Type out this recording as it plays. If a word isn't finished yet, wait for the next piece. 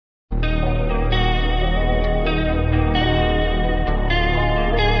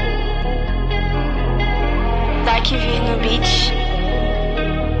beat.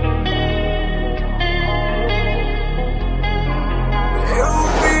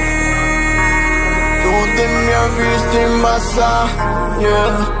 Tudo em minha vista embaçar,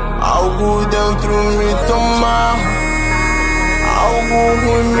 yeah. Algo dentro me tomar, algo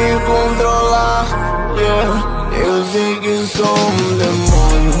ruim me controlar, yeah. Eu sei que sou um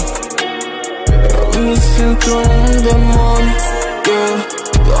demônio, eu me sinto um demônio, yeah.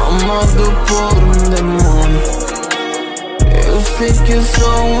 Tomado por um demônio. Eu sei que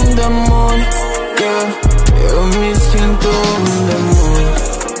sou um demônio, yeah. Eu me sinto um demônio.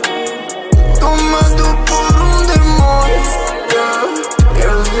 Tomado por um demônio, yeah.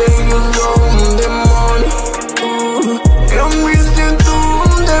 Eu sei que sou um demônio. Eu me sinto um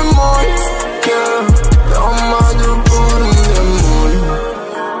demônio, yeah. Tomado por um demônio.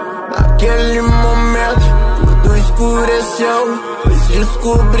 Naquele momento tudo escureceu, pois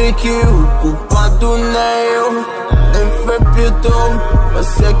descobri que o culpado não é eu. Defepitou,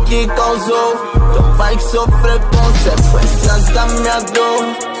 você que causou, então vai sofrer consequências da minha dor.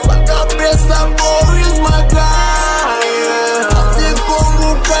 Sua cabeça vou esmagar, yeah. Assim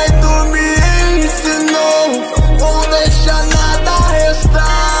como o Kaito me ensinou, vou deixar nada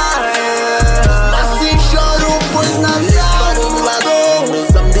restar, yeah. Assim choro, pois na vida um lado.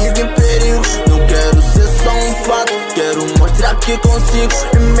 Meus amigos em perigo, não quero ser só um fato. Quero mostrar que consigo,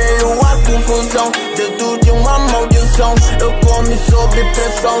 em meio à confusão, dentro de uma maldição. Eu comi sob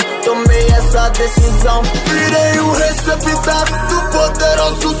pressão, tomei essa decisão. Virei o receptáculo do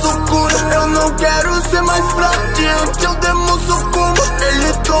poderoso Sukuna. Eu não quero ser mais fraco, diante o demônio sucumba.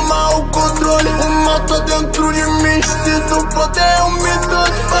 Ele toma o controle, o mal tá dentro de mim. Sinto o poder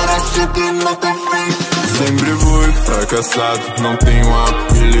aumentando, parece que não tem fim. Sempre fui fracassado, não tenho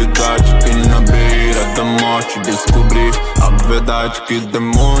habilidade. E na beira da morte descobri a verdade, que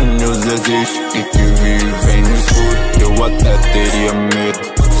demônios existem e que vivem no escuro. Eu até teria medo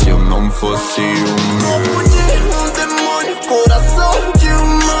se eu não fosse humano. Um demônio, coração de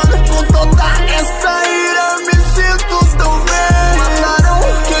humano. Com toda essa ira me sinto tão bem. Mataram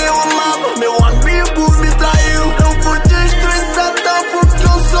quem eu amava, meu amigo me traiu. Eu vou destruir Satã porque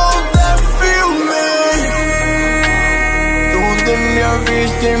eu sou o Dakvir. Tudo em minha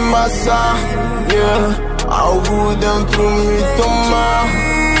vista embaçar, yeah. Algo dentro me tomar,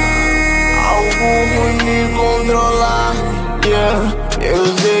 algo ruim me controlar, yeah. Eu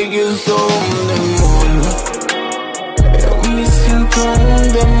sei que sou um demônio, eu me sinto um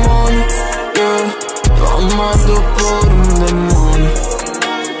demônio, yeah. Tomado por um demônio.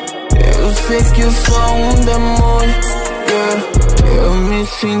 Eu sei que sou um demônio, yeah. Eu me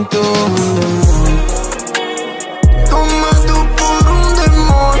sinto um demônio. Tomado por um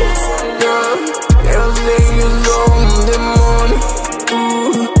demônio, yeah. Eu sei que sou um demônio.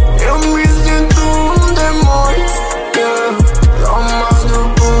 Eu me sinto um demônio, yeah. Tomado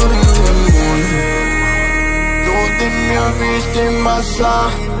por um demônio. Tudo em minha vista embaçar,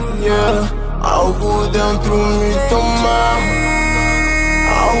 yeah. Algo dentro me tomar,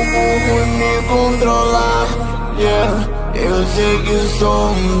 algo ruim me controlar, yeah. Eu sei que sou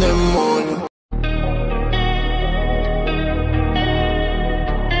um demônio.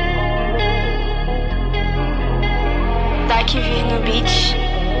 Dakvir no beat.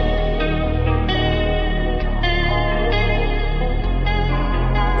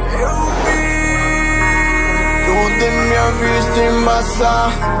 Tudo em minha vista embaçar,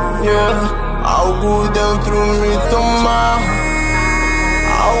 yeah. Algo dentro me tomar,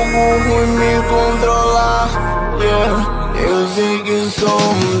 algo ruim me controlar, yeah. Eu sei que sou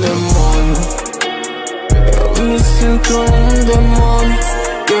um demônio, eu me sinto um demônio,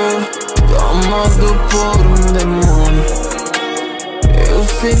 yeah. Tomado por um demônio. Eu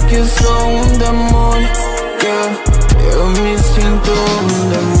sei que sou um demônio, yeah. Eu me sinto um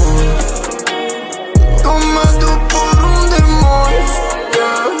demônio. Tomado por um demônio,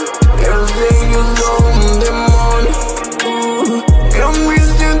 yeah. Eu sei que sou um demônio. Eu me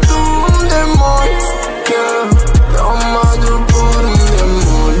sinto um demônio, yeah. Tomado por um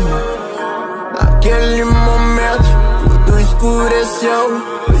demônio. Naquele momento tudo escureceu,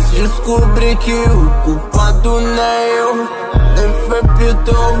 pois descobri que o culpado não é eu.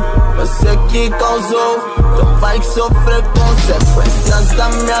 Defepitou, você que causou, então vai sofrer consequências da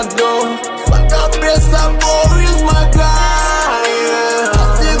minha dor. Sua cabeça vou esmagar, yeah.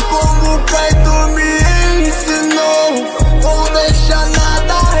 Assim como o Kaito me ensinou, vou deixar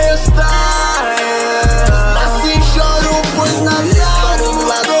nada restar, yeah. Assim choro, pois na vida um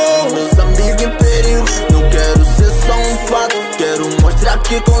lado. Meus amigos em perigo, não quero ser só um fato. Quero mostrar que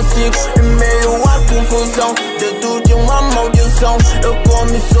que consigo em meio à confusão, dentro de uma maldição. Eu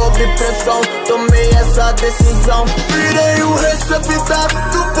comi sob pressão, tomei essa decisão. Virei o receptáculo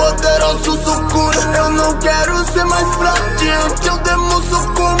do poderoso Sukuna. Eu não quero ser mais fraco, diante eu demo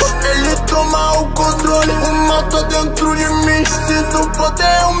sucumbo. Ele toma o controle, o mal tá dentro de mim. Sinto o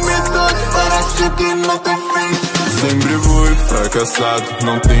poder aumentando, parece que não tem fim. Sempre fui fracassado,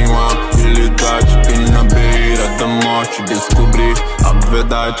 não tenho habilidade. E na beira da morte descobri a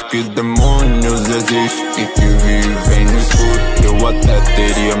verdade, que demônios existem e que vivem no escuro. Eu até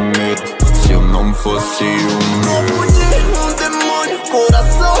teria medo se eu não fosse humano. Corpo de um demônio,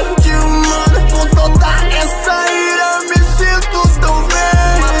 coração de humano. Com toda essa ira me sinto tão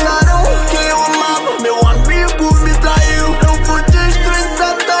bem. Mataram quem eu amava, meu amigo me traiu. Eu vou destruir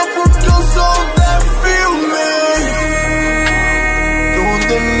Satã porque eu sou o Dakvir.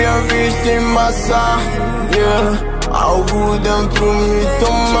 Tudo em minha vista embaçar, yeah. Algo dentro me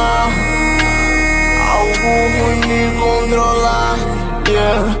tomar, algo ruim me controlar,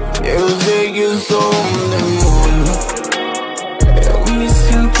 yeah. Eu sei que sou um demônio, eu me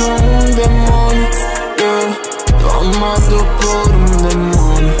sinto um demônio, yeah. Tomado por um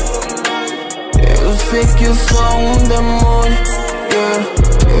demônio. Eu sei que sou um demônio, yeah.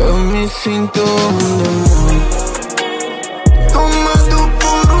 Eu me sinto um demônio. Tomado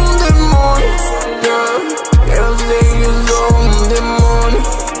por um demônio, yeah. Eu sei que sou um demônio.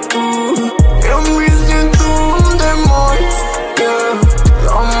 Eu me sinto um demônio, yeah.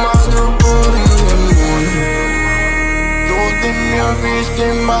 Tomado por um demônio. Tudo em minha vista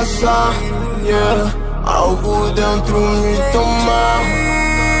embaçar, yeah. Algo dentro me tomar,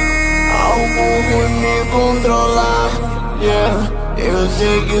 algo ruim me controlar, yeah. Eu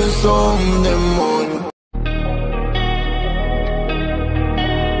sei que sou um demônio.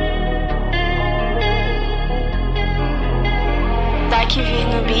 Dakvir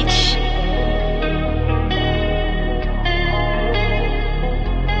no beat.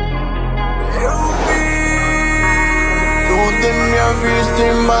 Tudo em minha vista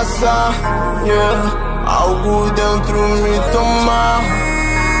embaçar, yeah. Algo dentro me tomar,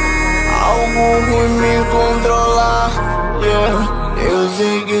 algo ruim me controlar, yeah. Eu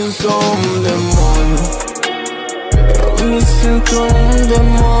sei que sou um demônio, eu me sinto um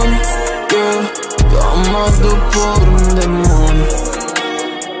demônio, yeah. Tomado por um demônio.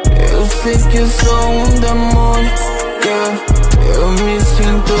 Eu sei que sou um demônio, yeah. Eu me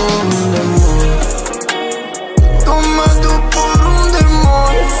sinto um demônio. Tomado por um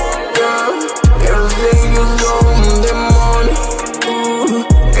demônio, yeah. Eu sei que sou um demônio.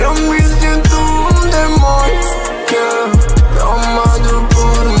 Eu me sinto um demônio, yeah. Tomado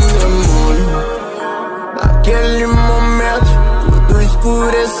por um demônio. Naquele momento tudo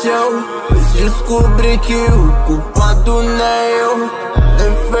escureceu. Descobri que o culpado não é eu.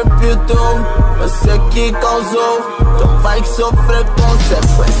 Defepitou, você que causou. Então vai sofrer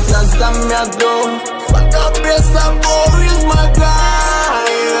consequências da minha dor. Sua cabeça vou esmagar,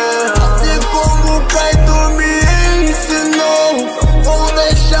 yeah. Assim como o Kaito me ensinou, não vou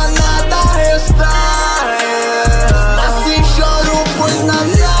deixar nada restar, yeah. Assim choro pois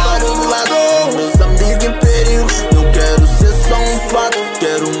nada rolador. Meus amigos em perigo, não quero ser só um fato.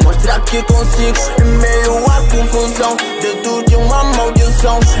 Quero mostrar que consigo em meio à confusão, dentro de uma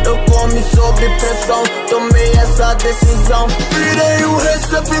maldição. Eu comi sob pressão, tomei essa decisão. Virei o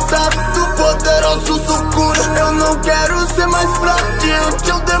receptáculo do poderoso Sukuna. Eu não quero ser mais fraco, diante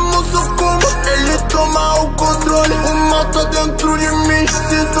eu demo sucumbo. Ele toma o controle, o mal tá dentro de mim.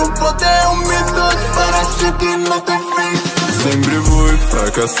 Sinto o poder aumentando, parece que não tem fim. Sempre fui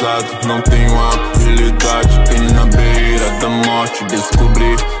fracassado, não tenho habilidade. E na beira da morte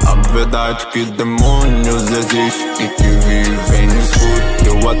descobri a verdade, que demônios existem e que vivem no escuro.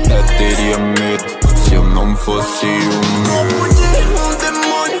 Eu até teria medo se eu não fosse humano. Corpo de um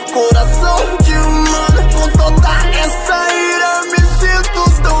demônio, coração de humano. Com toda essa ira me sinto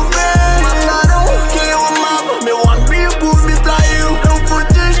tão bem. Mataram quem eu amava, meu amigo me traiu. Eu vou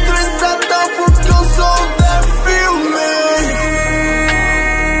destruir Satã porque eu sou o Dakvir.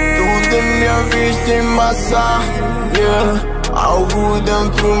 Tudo em minha vista embaçar, yeah. Algo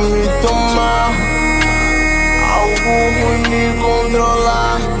dentro me tomar, algo ruim me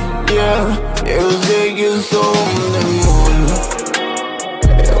controlar, yeah. Eu sei que sou um demônio,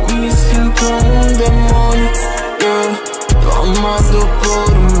 eu me sinto um demônio, yeah. Tomado por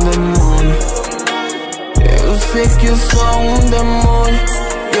um demônio. Eu sei que sou um demônio,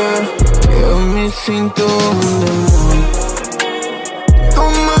 yeah. Eu me sinto um demônio.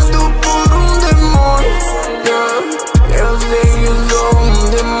 Tomado por um demônio, yeah. Eu sei que sou um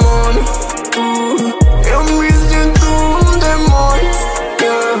demônio. Eu me sinto um demônio, yeah.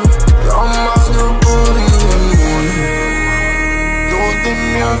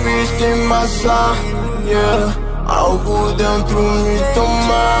 passar, yeah. Algo dentro me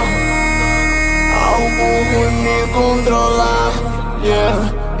tomar, algo ruim me controlar,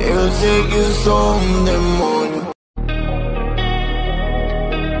 yeah. Eu sei que sou um demônio.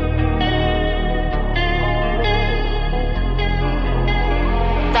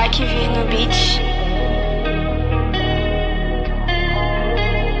 Dakvir no beat.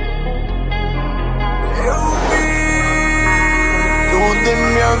 Tudo em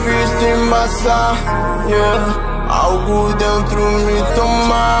minha vista embaçar, yeah. Algo dentro me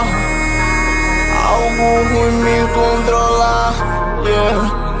tomar, algo ruim me controlar, yeah.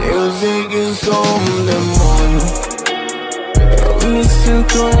 Eu sei que sou um demônio. Eu me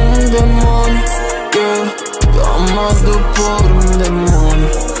sinto um demônio, yeah. Tomado por um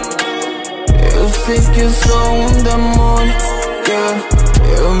demônio. Eu sei que sou um demônio, yeah.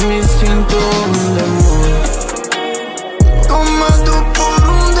 Eu me sinto um demônio. Tomado por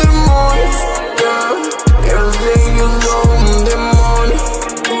um demônio, yeah. Eu sei que sou um demônio.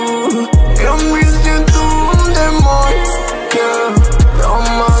 Eu me sinto um demônio, yeah.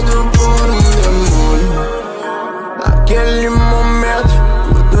 Tomado por um demônio. Naquele momento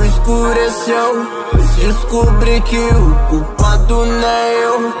tudo escureceu. Descobri que o culpado não é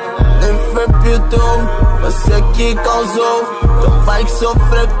eu. Nem foi pitou, você que causou. Então vai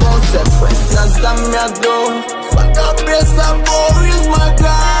sofrer consequências da minha dor. Sua cabeça vou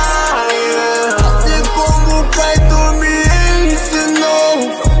esmagar, yeah. Assim como o Kaito me ensinou,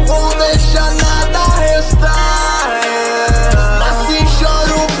 não vou deixar nada restar, yeah. Assim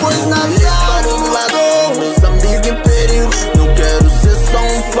choro pois nada anulador. Meus amigos em perigo, não quero ser só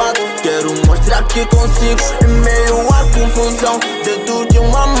um fato. Quero mostrar que consigo, em meio à confusão, dentro de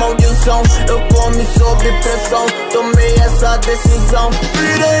uma maldição. Eu comi sob pressão, tomei essa decisão.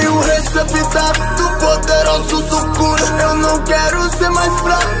 Virei o receptáculo do poderoso Sukuna. Eu não quero ser mais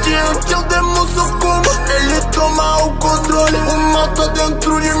fraco, diante eu demo sucumbo. Ele toma o controle, o mal tá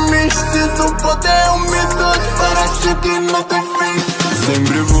dentro de mim. Sinto o poder humilhante, parece que não tem fim.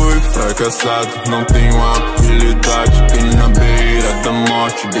 Sempre fui fracassado, não tenho habilidade. E na beira da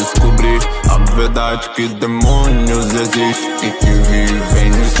morte descobri a verdade, que demônios existem e que vivem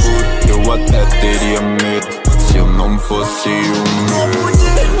no escuro. Eu até teria medo se eu não fosse Corpo de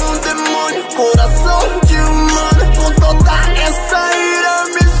um demônio, coração de humano. Com toda essa ira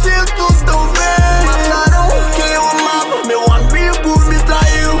me sinto tão bem. Mataram quem eu amava, meu amigo me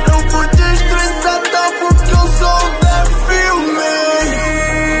traiu. Eu vou destruir Satã porque eu sou Dakvir, man.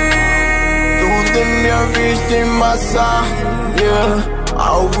 Tudo em minha vista embaçar, yeah.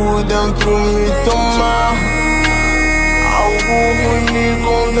 Algo dentro me tomar, algo ruim me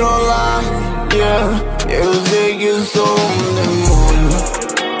controlar, yeah. Eu sei que sou um demônio.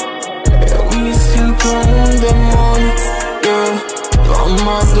 Eu me sinto um demônio, yeah.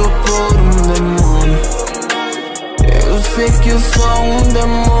 Tomado por um demônio. Eu sei que sou um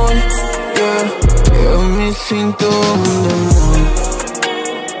demônio, yeah. Eu me sinto um demônio.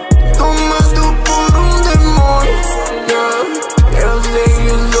 Tomado por um demônio, yeah. Eu sei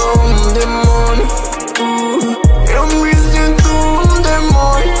que sou um demônio. Eu me sinto um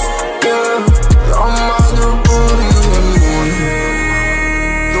demônio, yeah. Tomado por um demônio.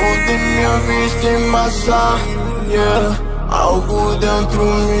 Tudo em minha vista embaçar, yeah. Algo dentro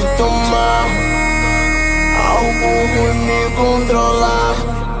me tomar, algo ruim me controlar,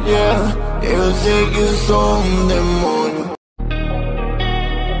 yeah. Eu sei que sou um demônio.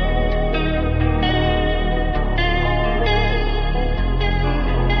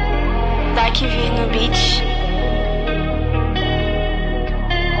 Dakvir no beat.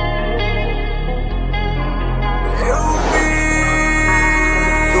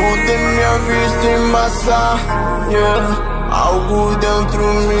 Tudo em minha vista embaçar, yeah. Algo dentro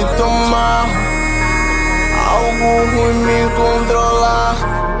me tomar, algo ruim me controlar,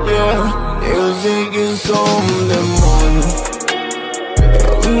 yeah. Eu sei que sou um demônio.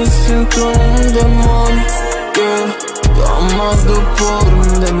 Eu me sinto um demônio, yeah. Tomado por um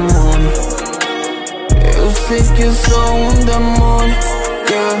demônio. Eu sei que sou um demônio,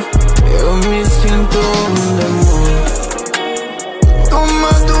 yeah. Eu me sinto um demônio.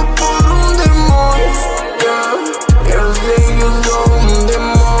 Tomado por um demônio, yeah. Eu sei que sou um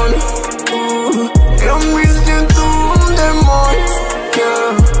demônio. Eu me sinto um demônio,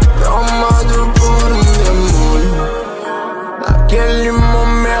 yeah. Tomado por um demônio. Naquele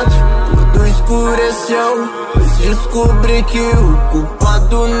momento tudo escureceu. Descobri que o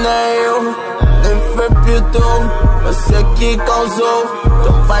culpado não é eu. Nem foi pitou, você que causou.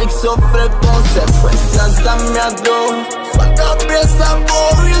 Então vai sofrer consequências da minha dor. Sua cabeça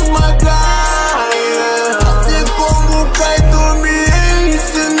vou esmagar, yeah. Assim como o Kaito me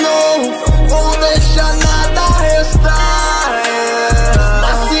ensinou,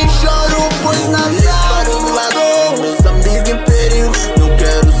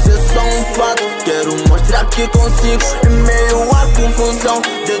 que consigo em meio à confusão,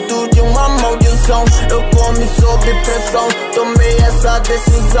 dentro de uma maldição. Eu comi sob pressão, tomei essa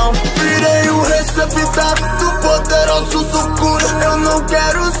decisão. Virei o receptáculo do poderoso Sukuna. Eu não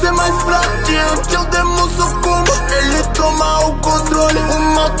quero ser mais fraco, diante eu demo sucumbo. Ele toma o controle, o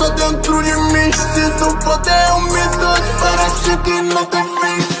mal tá dentro de mim. Sinto o poder umidade, parece que não tem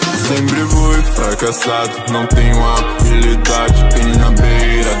fim. Sempre fui fracassado, não tenho habilidade. E na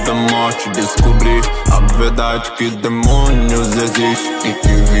beira da morte descobri a verdade, que demônios existem e que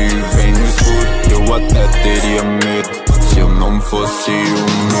vivem no escuro. Eu até teria medo se eu não fosse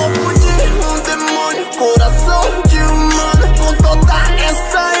humano. Um demônio, coração de humano. Com toda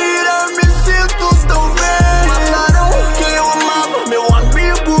essa ira me sinto tão bem. Mataram quem eu amava, meu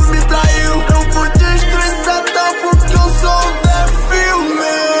amigo me traiu. Eu fui destruída porque eu sou Dakvir.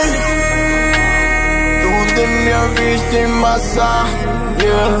 Tudo em minha vista embaçar,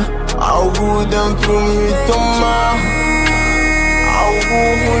 yeah. Algo dentro me tomar, algo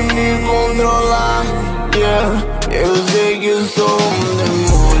ruim me controlar, yeah. Eu sei que eu sou um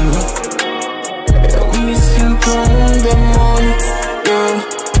demônio, eu me sinto um demônio, yeah.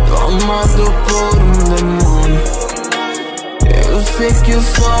 Tomado por um demônio. Eu sei que eu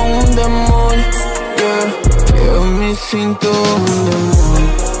sou um demônio, yeah. Eu me sinto um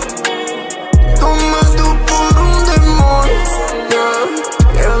demônio. Tomado por um demônio, yeah.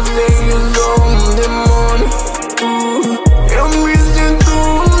 Eu sei que eu sou um demônio. Eu me sinto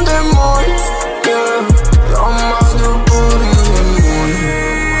um demônio, yeah. Tomado por um demônio.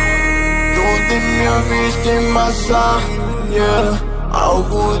 Tudo em minha vista embaçar, yeah.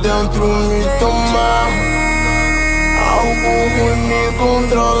 Algo dentro me tomar, algo ruim me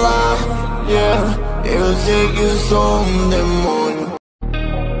controlar, yeah. Eu sei que eu sou um demônio.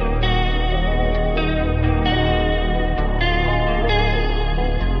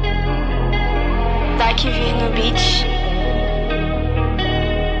 Dakvir no beat.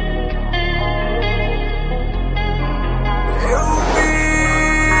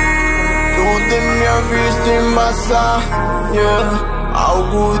 Tudo em minha vista embaçar, yeah.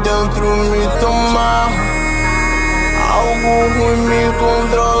 Algo dentro me tomar, algo ruim me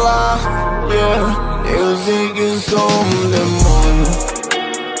controlar, yeah. Eu sei que eu sou um demônio,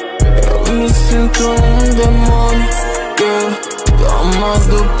 eu me sinto um demônio, yeah.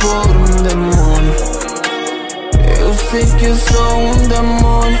 Tomado por um demônio. Eu sei que eu sou um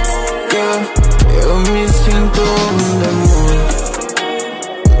demônio, yeah. Eu me sinto um demônio.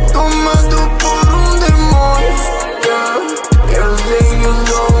 Tomado por um demônio, yeah. Eu sei que eu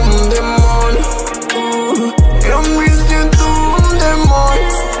sou um demônio. Eu me sinto um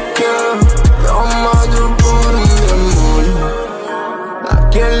demônio, yeah. Tomado por um demônio.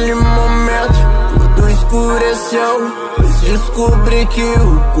 Naquele momento tudo escureceu. Descobri que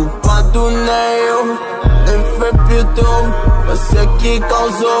o culpado não é eu. Defepitou, você que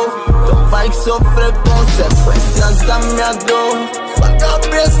causou. Então vai sofrer consequências da minha dor. Sua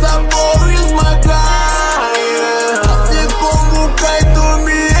cabeça vou esmagar, yeah. Assim como o Kaito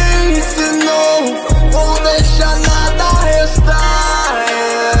me ensinou, vou deixar nada restar,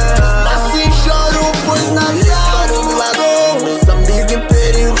 yeah. Assim choro, pois nada mudou. Meus amigos em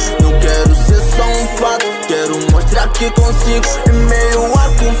perigo, não quero ser só um fato. Quero mostrar que consigo em meio à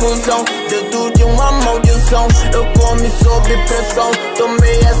confusão, dentro de uma maldição. Eu comi sob pressão,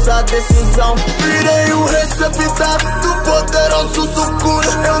 tomei essa decisão. Virei o receptáculo do poderoso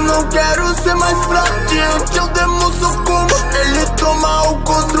Sukuna. Eu não quero ser mais fraco, diante eu demo sucumbo. Ele toma o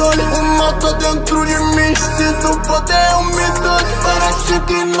controle, o mal tá dentro de mim. Sinto o poder umidade, parece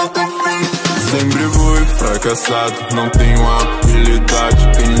que não tem fim. Sempre fui fracassado, não tenho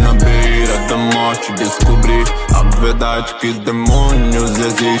habilidade. E na beira da morte descobri a verdade, que demônios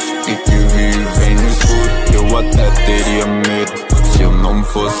existem e que vivem no escuro. Eu até teria medo se eu não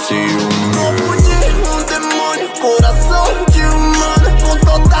fosse humano. Um demônio, coração de humano. Com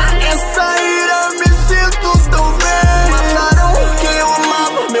toda essa ira me sinto tão bem. Mataram quem eu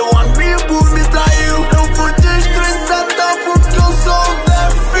amava, meu amigo me traiu. Eu fui destruída porque eu sou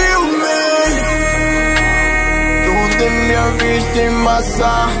Dakvir. Tudo em minha vista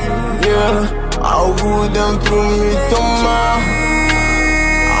embaçar, yeah. Algo dentro me tomar,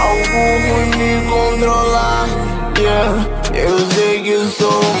 algo ruim me controlar, yeah. Eu sei que eu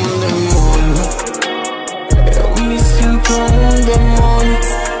sou um demônio, eu me sinto um demônio,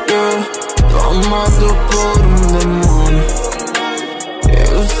 yeah. Tomado por um demônio.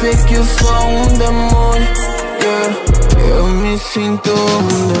 Eu sei que eu sou um demônio, yeah. Eu me sinto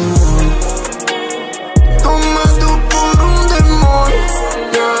um demônio. Tomado por um demônio,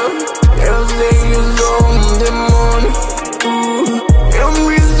 yeah. Eu sei que eu sou um demônio. Eu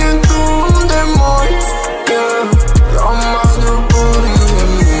me sinto um demônio,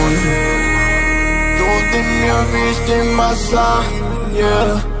 passar,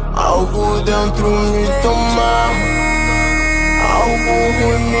 yeah. Algo dentro me tomar, algo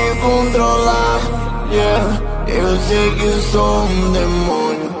ruim me controlar, yeah. Eu sei que sou um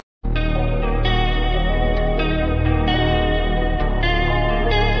demônio.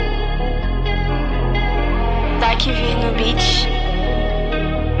 Dakvir no beat.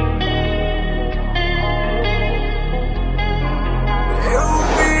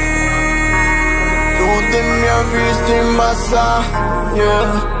 Tudo em minha vista embaçar, yeah.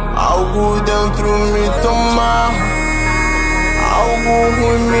 Algo dentro me tomar, algo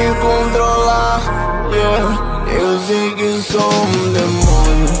ruim me controlar, yeah. Eu sei que sou um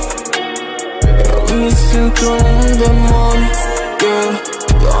demônio. Eu me sinto um demônio, yeah.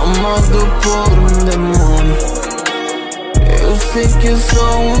 Tomado por um demônio. Eu sei que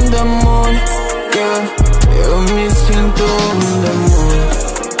sou um demônio, yeah. Eu me sinto um demônio.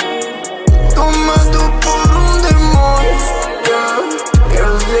 Tomado por um demônio, yeah.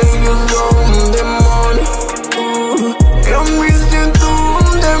 Eu sei que sou um demônio. Eu me sinto um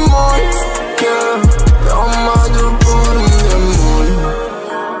demônio, yeah. Tomado por um demônio.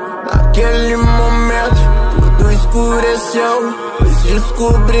 Naquele momento tudo escureceu.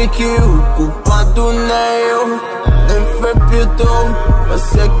 Descobri que o culpado não é eu. Infectou,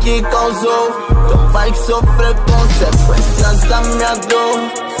 você que causou. Então vai sofrer consequências da minha dor.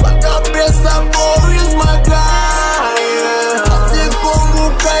 Sua cabeça vou esmagar, yeah. Assim como o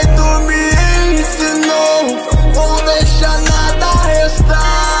Kaito me ensinou, vou deixar nada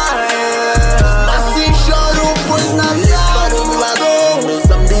restar, yeah. Assim choro pois nada mudou. Meus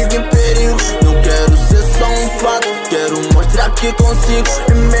amigos em perigo, não quero ser só um fato. Quero mostrar que consigo,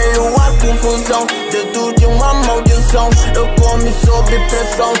 em meio à confusão. Dedo de uma maldição, eu comi sob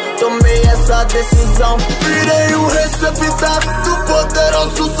pressão. Tomei essa decisão, virei o receptáculo do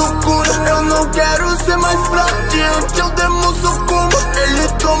poderoso Sukuna. Eu não quero ser mais fraco, diante o demo sucumbo. Ele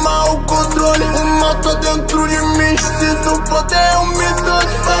toma o controle, o mal tá dentro de mim. Sinto o poder aumentando,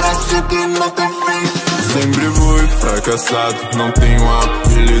 parece que não tem fim. Sempre fui fracassado, não tenho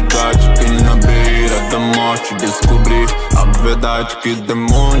habilidade. E na beira da morte descobri a verdade, que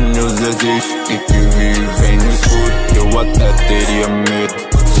demônios existem e que vivem no escuro. Eu até teria medo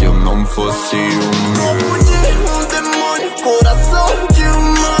se eu não fosse humano. Um demônio, coração de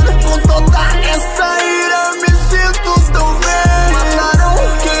humano. Com toda essa ira me sinto tão bem. Mataram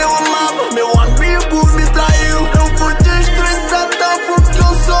quem eu amava, meu amigo me traiu. Eu vou destruir Satã porque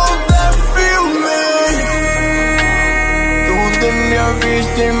eu sou o Dakvir, man. Tudo em minha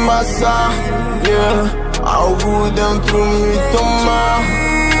vista embaçar, yeah. Algo dentro me tomar,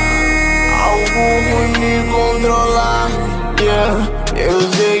 algo ruim me controlar, yeah. Eu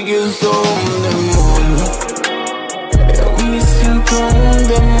sei que sou um demônio. Eu me sinto um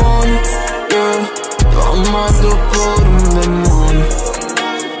demônio, yeah. Tomado por um demônio.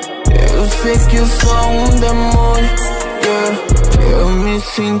 Eu sei que sou um demônio, yeah. Eu me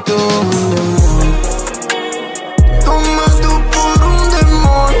sinto um demônio. Tomado por um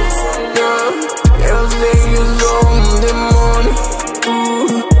demônio, yeah. Eu sei que sou um demônio.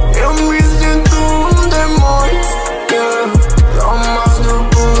 Eu me sinto um demônio, yeah. Tomado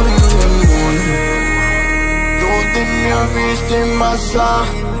por um demônio. Tudo em minha vista embaçar,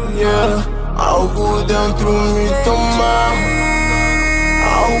 yeah. Algo dentro me tomar,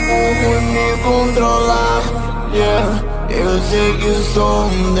 algo ruim me controlar, yeah. Eu sei que sou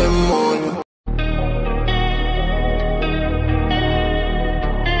um demônio.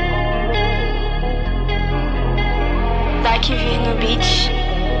 Dakvir no beat.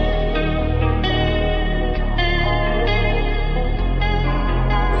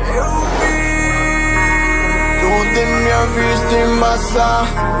 Tudo em minha vista embaçar,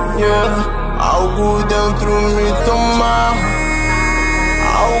 yeah. Algo dentro me tomar,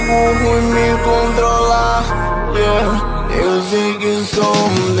 algo ruim me controlar, yeah. Eu sei que sou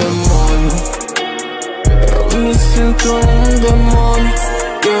um demônio. Eu me sinto um demônio,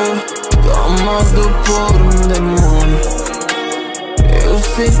 yeah. Tomado por um demônio. Eu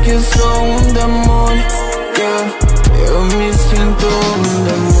sei que sou um demônio, yeah. Eu me sinto um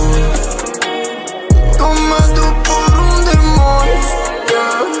demônio. Tomado por um demônio,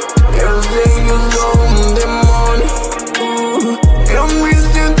 yeah. Eu sei que sou um demônio. Eu me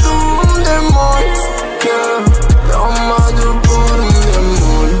sinto um demônio, yeah. Tomado por um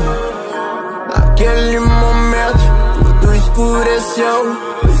demônio. Naquele momento tudo escureceu.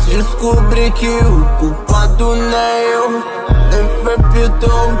 Descobri que o culpado não é eu.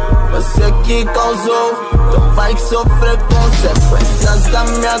 Infectou, você que causou. Então vai sofrer consequências da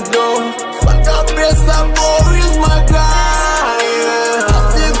minha dor. Sua cabeça vou esmagar, yeah.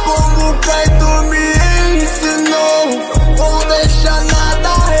 Assim como o Kaito me ensinou,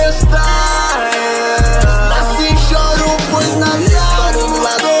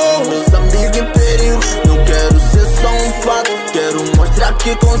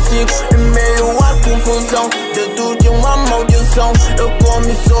 que consigo em meio à confusão, dentro de uma maldição. Eu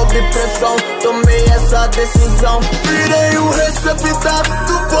comi sob pressão, tomei essa decisão. Virei o receptáculo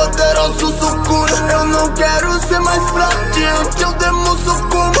do poderoso Sukuna. Eu não quero ser mais fraco diante o demo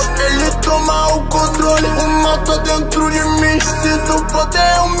Sukuna. Ele toma o controle, o mal tá dentro de mim. Sinto o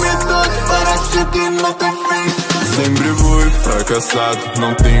poder aumentando, parece que não tem fim. Sempre fui fracassado,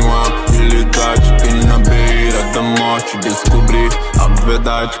 não tenho habilidade. E na beira da morte descobri a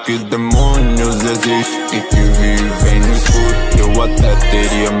verdade, que demônios existem e que vivem no escuro. Eu até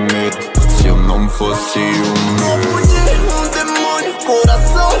teria medo se eu não fosse humano. Um demônio,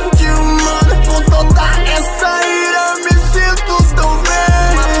 coração de humano. Com toda essa ira me sinto tão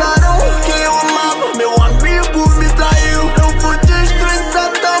bem. Mataram quem eu amava, meu amigo me traiu. Eu vou destruir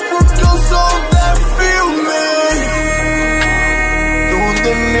Satã porque eu sou o Dakvir, man. Tudo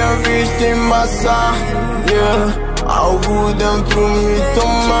em minha vista embaçar, yeah. Algo dentro me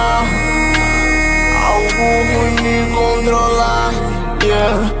tomar, algo ruim me controlar,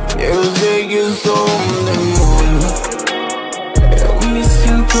 yeah. Eu sei que sou um demônio, eu me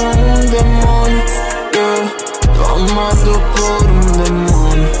sinto um demônio, yeah. Tomado por um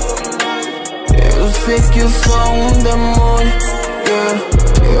demônio. Eu sei que sou um demônio, yeah.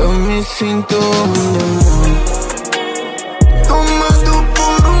 Eu me sinto um demônio. Tomado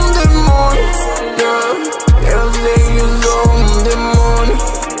por um demônio, yeah. Eu sei que sou um demônio.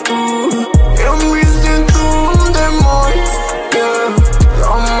 Eu me sinto um demônio, yeah.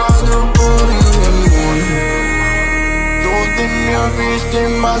 Tomado por um demônio. Tudo em minha vista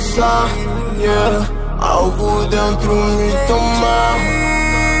embaçar, yeah. Algo dentro me tomar,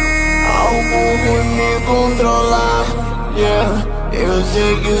 algo ruim me controlar, yeah. Eu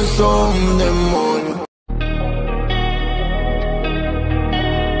sei que sou um demônio.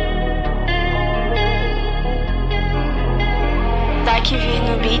 Dakvir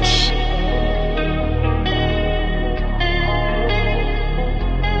no beat.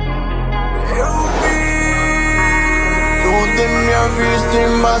 Tudo em minha vista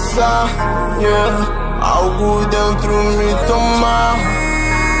embaçar, yeah. Algo dentro me tomar,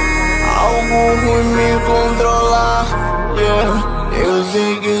 algo ruim me controlar, yeah. Eu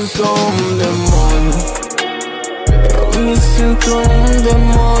sei que sou um demônio, eu me sinto um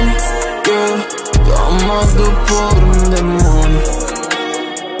demônio, yeah. Tomado por um demônio.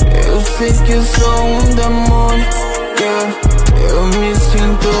 Eu sei que sou um demônio, yeah. Eu me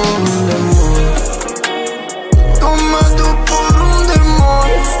sinto um demônio. Tomado por um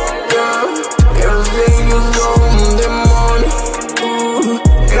demônio, yeah. Eu sei que sou um demônio.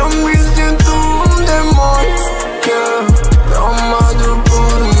 Eu me sinto um demônio, yeah. Tomado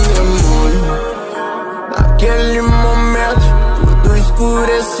por um demônio. Naquele momento tudo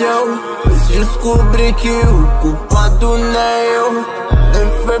escureceu, pois descobri que o culpado não é eu.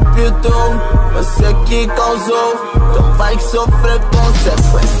 Defepitou, você que causou, então vai sofrer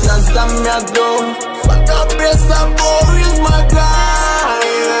consequências da minha dor. Sua cabeça vou esmagar,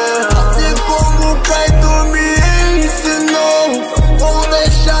 yeah. Assim como o Kaito me ensinou, vou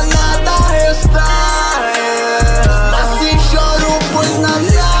deixar nada restar, yeah. Assim choro, pois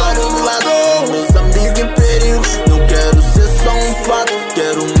nada mudou. Meus amigos em perigo, não quero ser só um fato.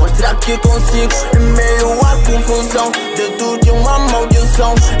 Quero mostrar que consigo em meio à confusão, dentro de uma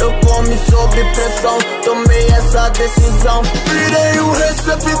maldição. Eu comi sob pressão, tomei essa decisão. Virei o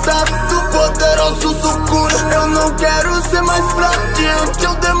receptáculo do poderoso Sukuna. Eu não quero ser mais fraco diante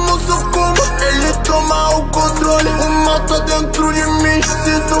o demo Sukuna. Ele toma o controle, o mal tá dentro de mim.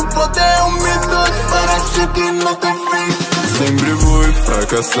 Sinto o poder aumentando, parece que não tem fim. Sempre fui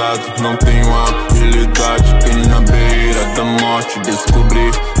fracassado, não tenho habilidade. E na beira da morte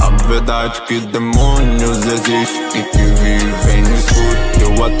descobri a verdade, que demônios existem e que vivem no escuro.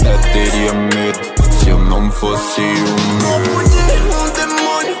 Eu até teria medo se eu não fosse humano. Um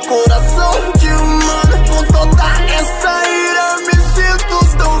demônio, coração de humano. Com toda essa ira me sinto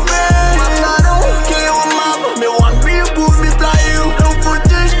tão bem. Mataram quem eu amava, meu amigo me traiu. Eu vou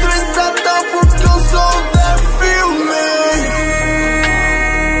destruir Satã porque eu sou o Dakvir, man.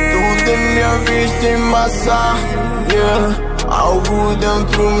 Tudo em minha vista embaçar, yeah. Algo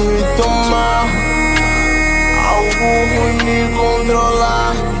dentro me tomar, algo ruim me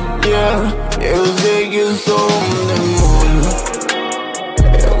controlar, yeah. Eu sei que sou um demônio,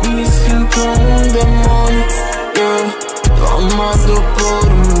 eu me sinto um demônio, yeah. Tomado por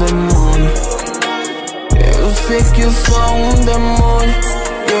um demônio. Eu sei que sou um demônio,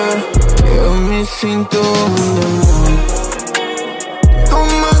 yeah. Eu me sinto um demônio.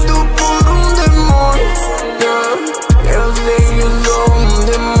 Tomado por um demônio, yeah. Eu sei que sou um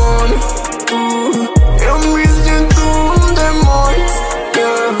demônio. Eu me sinto um demônio,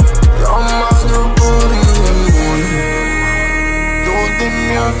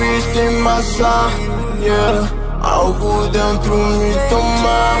 dentro me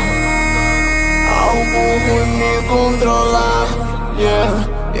tomar, algo ruim me controlar, yeah.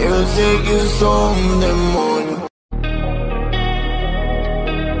 Eu sei que sou um demônio.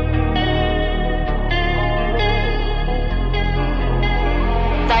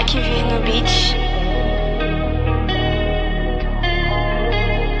 Dakvir no beat.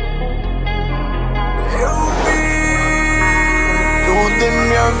 Tudo em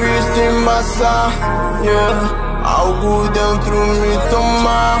minha vista embaçar, yeah. Algo dentro me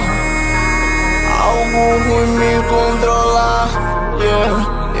tomar, algo ruim me controlar, yeah.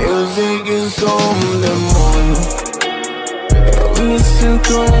 Eu sei que sou um demônio. Eu me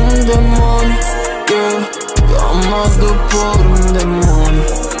sinto um demônio, yeah. Tomado por um demônio.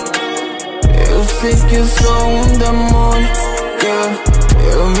 Eu sei que sou um demônio, yeah.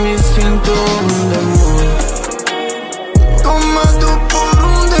 Eu me sinto um demônio. Tomado por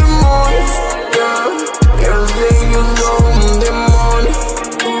um demônio, yeah. Eu sei que sou um demônio.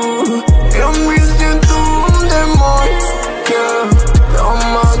 Eu me sinto um demônio, yeah.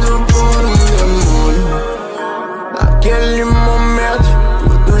 Tomado por um demônio. Naquele momento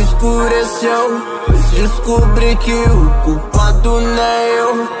tudo escureceu. Descobri que o culpado não é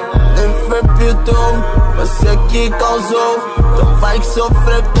eu. Defepitou, você que causou. Então vai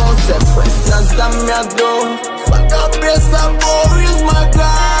sofrer consequências da minha dor. Sua cabeça vou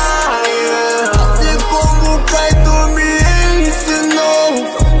esmagar, yeah. Assim como o Kaito me ensinou,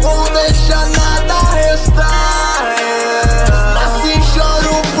 vou deixar nada restar, yeah. Assim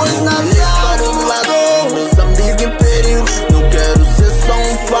choro pois nada mudou. Meus amigos em perigo, não quero ser só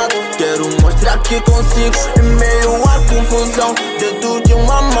um fato. Quero mostrar que consigo em meio à confusão. Dedo de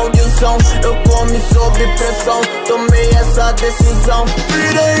uma maldição, eu comi sob pressão. Tomei essa decisão,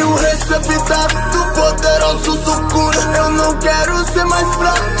 virei o receptáculo do poderoso Sukuna. Eu não quero ser mais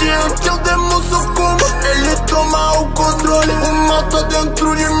fraco, diante eu demo sucumbo. Ele toma o controle, o mal tá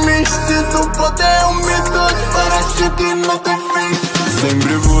dentro de mim. Sinto o poder, um mito, parece que não tem fim.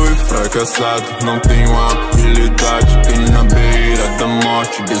 Sempre fui fracassado, não tenho habilidade. E na beira da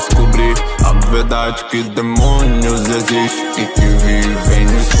morte descobri a verdade, que demônios existem e que vivem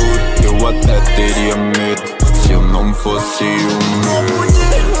no escuro. Eu até teria medo se eu não fosse humano.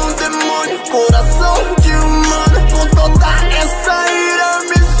 Um demônio, coração de humano. Com toda essa ira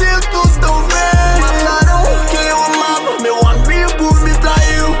me sinto tão bem. Mataram quem eu amava, meu amigo me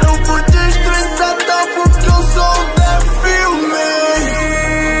traiu. Eu vou destruir Satã porque eu sou Dakvir, man.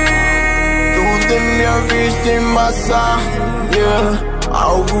 Tudo em minha vista embaçar, yeah.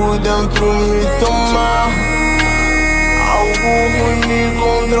 Algo dentro me tomar, algo ruim me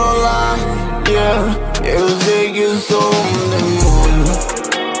controlar, yeah. Eu sei que sou um demônio.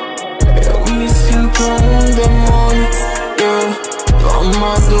 Eu me sinto um demônio, yeah.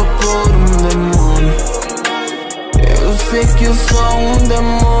 Tomado por um demônio. Eu sei que sou um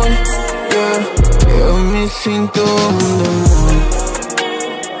demônio, yeah. Eu me sinto um demônio.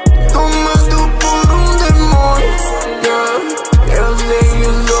 Tomado por um demônio, yeah. Eu sei que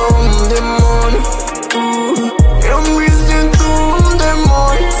sou um demônio. Eu me sinto um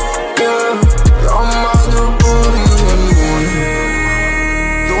demônio, yeah. Tomado por um demônio.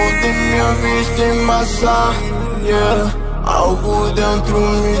 Tudo em minha vista embaçar, yeah. Algo dentro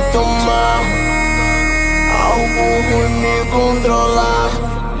me tomar, algo ruim me controlar,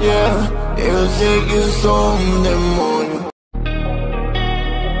 yeah. Eu sei que sou um demônio.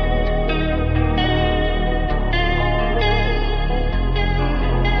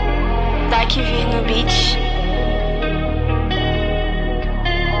 Dakvir no beat.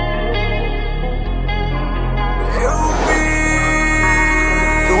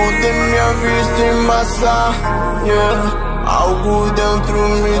 Tudo em minha vista embaçar, yeah. Algo dentro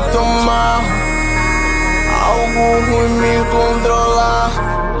me tomar, algo ruim me controlar,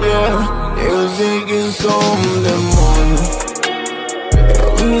 yeah. Eu sei que sou um demônio.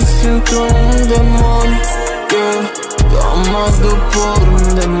 Eu me sinto um demônio, yeah. Tomado por um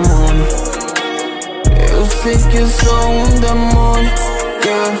demônio. Eu sei que sou um demônio,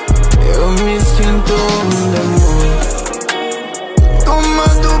 yeah. Eu me sinto um demônio.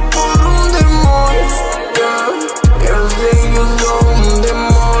 Tomado por um demônio, yeah. Eu sei que sou um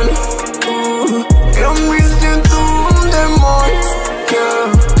demônio. Eu me sinto um demônio, yeah.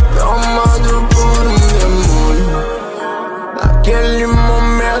 Tomado por um demônio. Naquele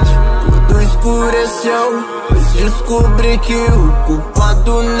momento tudo escureceu. Descobri que o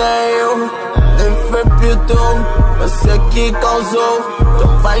culpado não é eu. Defepitou, você que causou.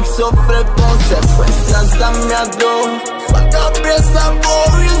 Então vai sofrer consequências da minha dor. Sua cabeça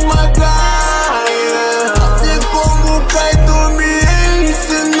vou esmagar, yeah. Assim como o Kaito me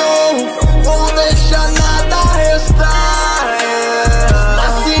ensinou, vou deixar nada restar.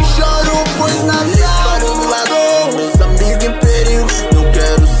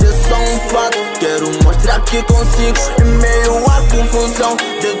 que consigo em meio à confusão,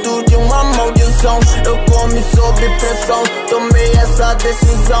 dentro de uma maldição. Eu comi sob pressão, tomei essa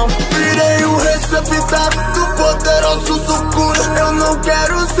decisão. Virei o receptáculo do poderoso Sukuna. Eu não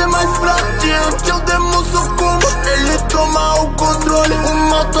quero ser mais fraco, diante eu demo sucumbo. Ele toma o controle, o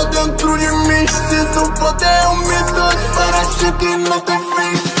mal tá dentro de mim. Sinto o poder aumentando, parece que não tem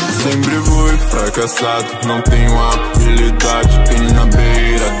fim. Sempre fui fracassado, não tenho habilidade. E na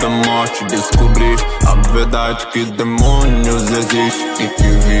beira da morte descobri a verdade, que demônios existem e que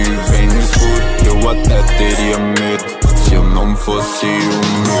vivem no escuro. Eu até teria medo se eu não fosse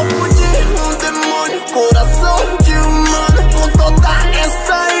humano. Corpo de um demônio, coração de humano. Com toda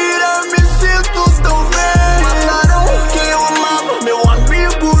essa ira me sinto tão bem. Mataram quem eu amava, meu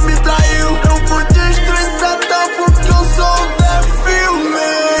amigo me traiu. Eu vou destruir Satã porque eu sou o Dakvir,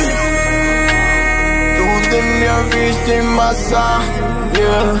 man. Tudo em minha vista em massa,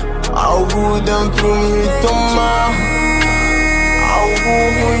 yeah. Algo dentro me tomar, algo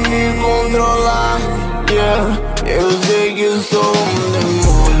ruim me controlar, yeah. Eu sei que sou um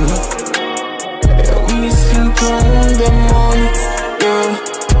demônio, eu me sinto um demônio, yeah.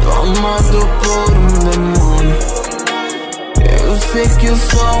 Tomado por um demônio. Eu sei que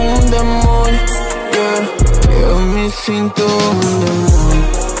sou um demônio, yeah. Eu me sinto um demônio.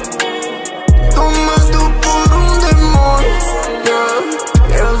 Tomado por um demônio, yeah.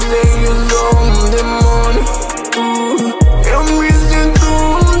 Eu sei que sou um demônio, eu me sinto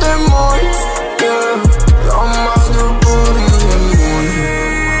um demônio, yeah. Tomado por um demônio.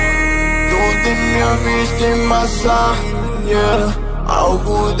 Tudo em minha vista em massa, yeah.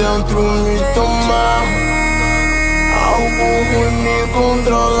 Algo dentro me tomar, algo ruim me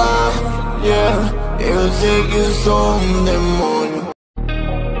controlar, yeah. Eu sei que sou um demônio.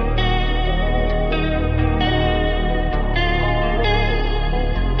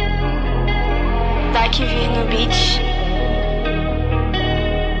 Dakvir no beat.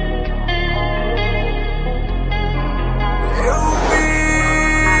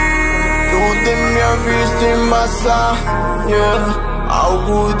 Tudo em minha vista em massa, yeah.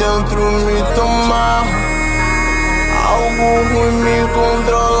 Algo dentro me tomar, algo ruim me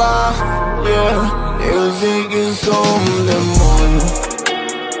controlar, yeah. Eu sei que sou um demônio,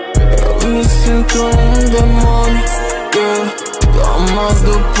 eu me sinto um demônio, yeah.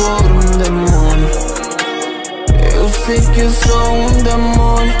 Tomado por um demônio. Eu sei que sou um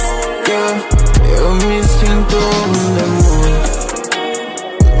demônio, yeah. Eu me sinto um demônio.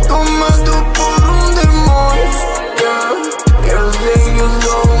 Tomado por um demônio, yeah. Eu sei que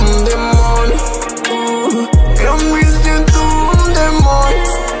sou um demônio, eu me sinto um demônio,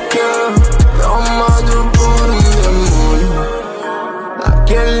 yeah. Tomado por um demônio.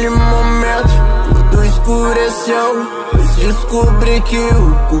 Naquele momento tudo escureceu. Descobri que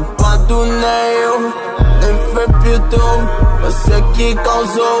o culpado não é eu, nem foi pitou, você que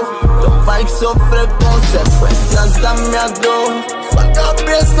causou. Então vai sofrer consequências da minha dor. Sua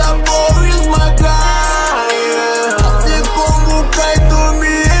cabeça vou esmagar, yeah. Assim como o Kaito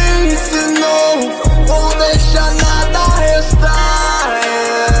me ensinou, não vou deixar nada restar,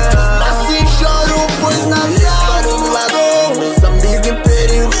 yeah. Assim choro pois nada anulador. Meus amigos em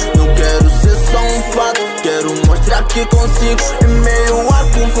perigo, não quero ser só um fato. Quero mostrar que consigo em meio à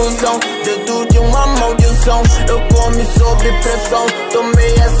confusão, dentro de uma maldição. Eu comi sob pressão,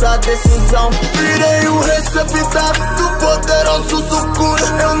 tomei essa decisão. Virei o receptáculo do poderoso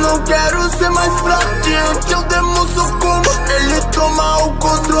Sukuna. Eu não quero ser mais fraco, diante eu demo sucumbo. Ele toma o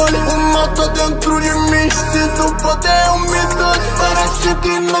controle, o mal tá dentro de mim. Sinto o poder aumentando, parece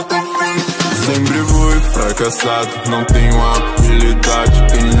que não tem fim. Sempre fui fracassado, não tenho habilidade.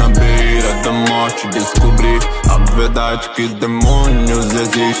 E na beira da morte descobri a verdade, que demônios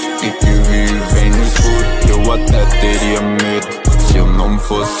existem e que vivem no escuro. Eu até teria medo se eu não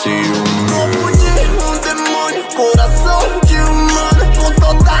fosse humano. Corpo de um demônio, coração de humano. Com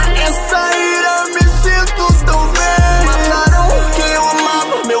toda essa ira me sinto tão bem. Mataram quem eu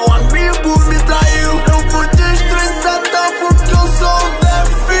amava, meu amigo me traiu. Eu vou destruir Satã porque eu sou o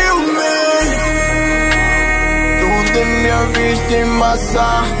Dakvir, man. Tudo em minha vista em massa,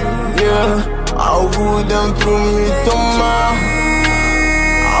 yeah. Algo dentro me tomar,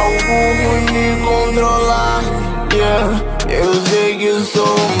 algo ruim me controlar, yeah. Eu sei que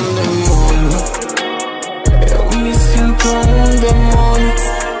sou um demônio, eu me sinto um demônio,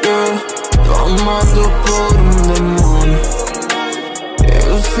 yeah. Tomado por um demônio.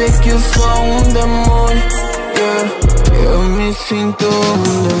 Eu sei que sou um demônio, yeah. Eu me sinto um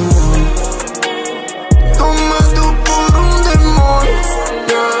demônio. Tomado por um demônio,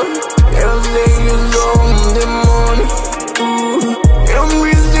 yeah. Eu sei que sou um demônio, eu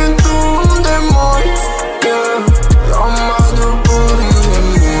me sinto um demônio, yeah.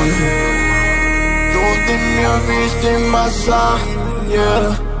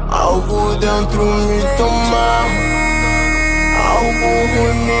 algo dentro me tomar, algo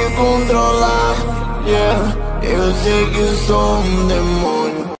ruim me controlar, yeah. Eu sei que sou um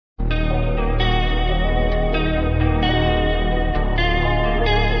demônio.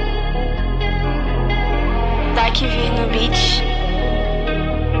 Dakvir no beat.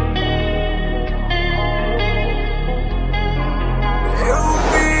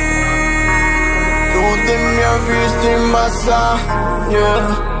 Tudo em minha vista embaçar,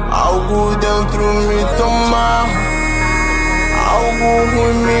 yeah. Algo dentro me tomar, algo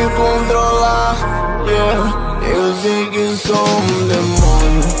ruim me controlar, yeah. Eu sei que sou um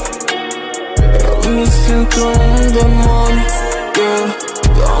demônio. Eu me sinto um demônio, yeah.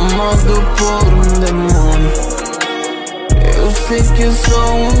 Tomado por um demônio. Eu sei que sou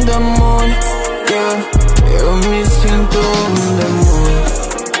um demônio, yeah. Eu me sinto um demônio.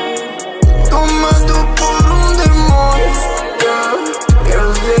 Tomado por um demônio, yeah. Eu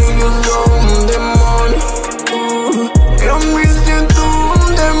sei que sou um demônio. Eu me sinto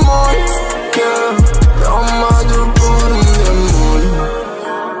um demônio, yeah. Tomado por um demônio.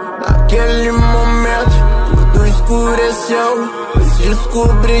 Naquele momento tudo escureceu.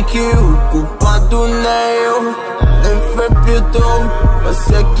 Descobri que o culpado não é eu. Defepitou,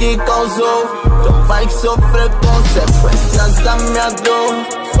 você que causou. Então vai sofrer consequências da minha dor.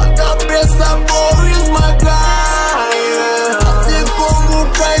 Sua cabeça vou esmagar, yeah. Assim como o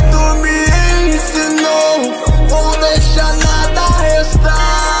Kaito me ensinou, vou deixar nada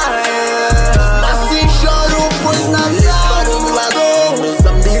restar, yeah. Assim choro, pois nada mudou. Meus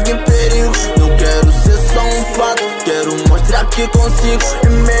amigos em perigo, não quero ser só um fato. Quero mostrar que consigo, em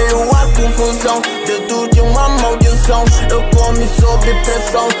meio à confusão, dentro de uma maldição. Eu comi sob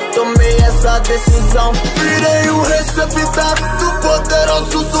pressão, tomei essa decisão. Virei o receptáculo do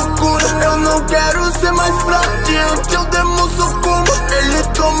poderoso Sukuna. Eu não quero ser mais fraco diante o demônio sucumba. Ele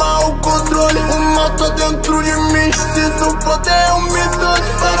toma o controle, o mal tá dentro de mim. Sinto poder umidade,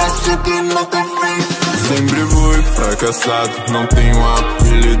 parece que não tem fim. Sempre fui fracassado, não tenho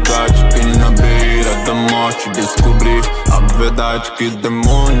habilidade. E na beira da morte descobri a verdade, que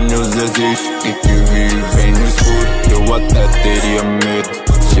demônios existem e que vivem no escuro. Eu até teria medo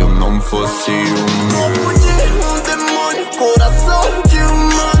se eu não fosse humano. Um demônio, coração de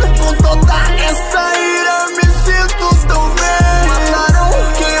humano. Com toda essa ira me sinto tão bem. Mataram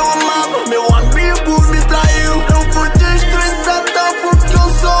quem eu amava, meu amigo me traiu. Eu vou destruir Satã porque eu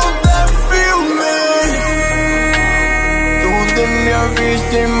sou um filme. Tudo em minha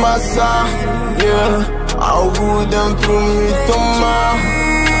vista embaçar, yeah. Algo dentro me tomar,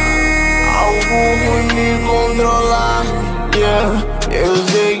 algo ruim me controlar, yeah. Eu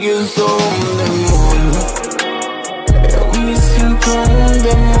sei que sou um demônio. Eu me sinto um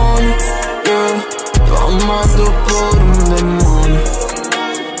demônio, yeah. Tomado por um demônio.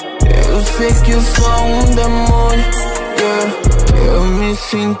 Eu sei que sou um demônio, yeah. Eu me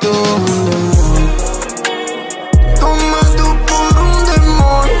sinto um demônio. Tomado por um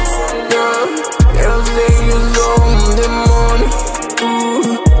demônio, yeah. Eu sei que sou um demônio.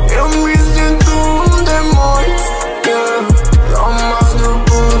 Eu me sinto um demônio, yeah. Tomado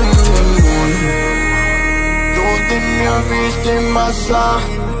por um demônio. Tudo em minha vista embaçar,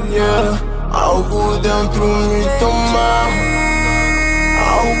 yeah. Algo dentro me tomar,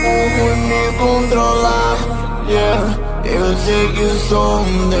 algo ruim me controlar, yeah. Eu sei que sou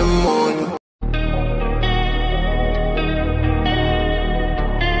um demônio.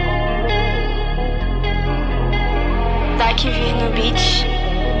 Dakvir no beat.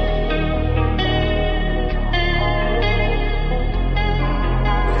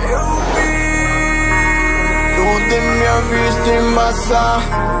 Tudo em minha vista embaçar,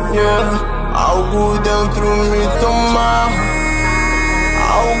 yeah. Algo dentro me tomar,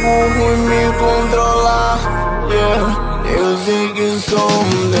 algo ruim me controlar, yeah. Eu sei que sou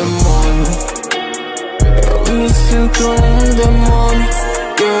um demônio. Eu me sinto um demônio,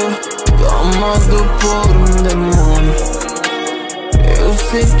 yeah. Tomado por um demônio. Eu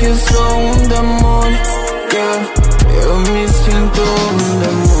sei que sou um demônio, yeah. Eu me sinto um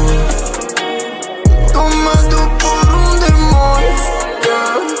demônio. Tomado por um demônio,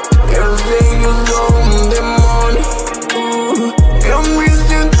 yeah. Eu sei que sou um demônio. Eu me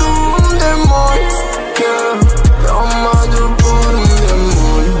sinto um demônio, yeah. Tomado por um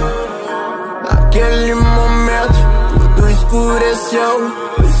demônio. Naquele momento tudo escureceu.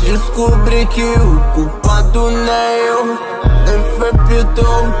 Descobri que o culpado não é eu.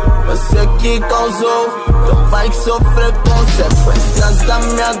 Defepitou, você que causou. Então vai sofrer consequências da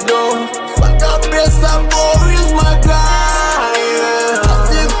minha dor. Sua cabeça vou esmagar, yeah.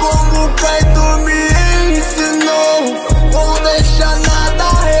 Assim como o Kaito me ensinou, vou deixar nada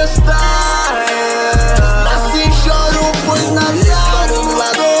restar.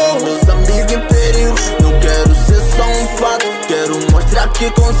 que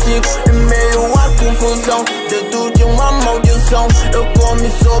consigo em meio à confusão, dentro de uma maldição. Eu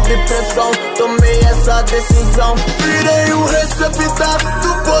comi sob pressão, tomei essa decisão. Virei o receptáculo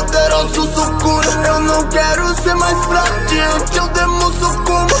do poderoso Sukuna. Eu não quero ser mais fraco, diante eu demo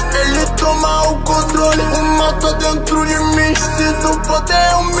sucumbo. Ele toma o controle, o mal tá dentro de mim. Sinto o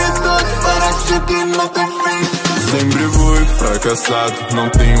poder aumentando, parece que não tem fim. Sempre fui fracassado, não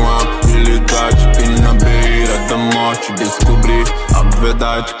tenho habilidade. E na beira da morte descobri a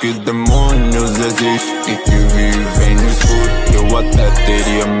verdade, que demônios existem e que vivem no escuro. Eu até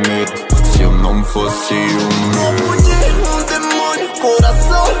teria medo se eu não fosse humano. Um demônio,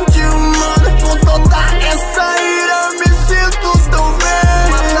 coração de humano. Com toda essa ira me sinto tão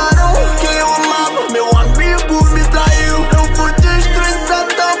bem. Mataram quem eu amava, meu amigo me traiu. Eu vou destruir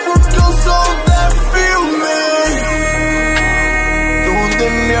Satã porque eu sou o Dakvir, man. Tudo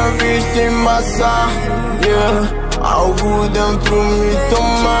em minha vista embaçar, yeah. Algo dentro me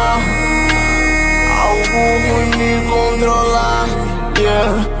tomar, algo ruim me controlar,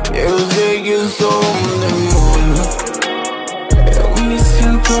 yeah. Eu sei que sou um demônio, eu me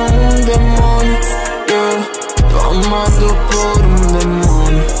sinto um demônio, yeah. Tomado por um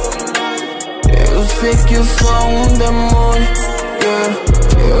demônio. Eu sei que sou um demônio, yeah.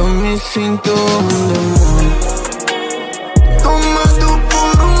 Eu me sinto um demônio. Tomado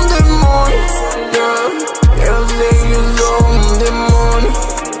por um demônio, yeah. Eu sei que sou um demônio.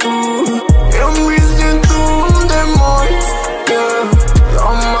 Eu me sinto um demônio, yeah.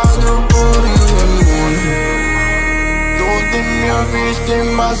 Tomado por um demônio. Tudo em minha vista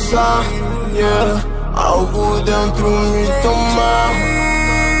embaçar, yeah. Algo dentro me tomar,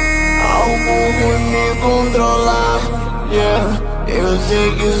 algo ruim me controlar, yeah. Eu sei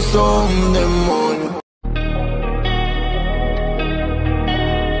que sou um demônio.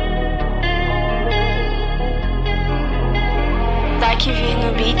 Dakvir no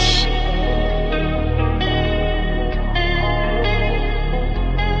beat.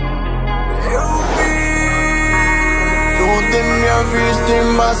 Tudo em minha vista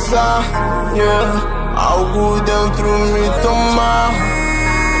embaçar, yeah. Algo dentro me tomar,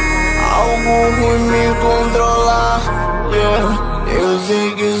 algo ruim me controlar, yeah. Eu sei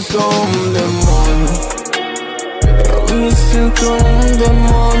que sou um demônio, eu me sinto um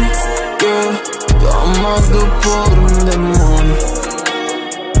demônio, yeah. Tomado por um demônio.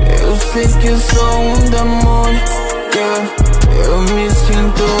 Eu sei que sou um demônio, yeah. Eu me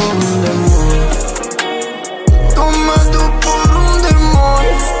sinto um demônio. Tomado por um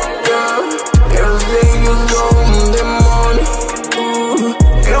demônio, yeah. Eu sei que sou um demônio.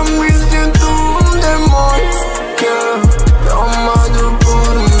 Eu me sinto um demônio, yeah. Tomado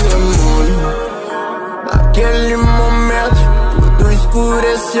por um demônio. Naquele momento tudo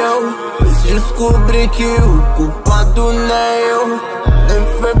escureceu. Descobri que o culpado não é eu, nem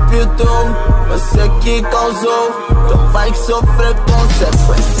foi pitou, você que causou. Então vai sofrer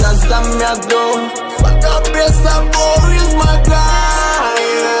consequências da minha dor. Sua cabeça vou esmagar,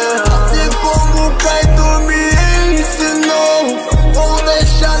 yeah. Assim como o Kaito me ensinou, não vou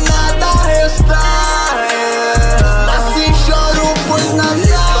deixar nada restar, yeah. Assim choro pois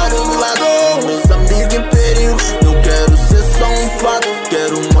nada mudou. Meus amigos em perigo, não quero ser só um fato.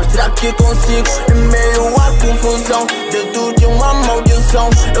 Quero mostrar que consigo em meio à confusão, dentro de uma maldição.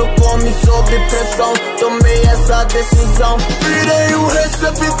 Eu comi sob pressão, tomei essa decisão. Virei o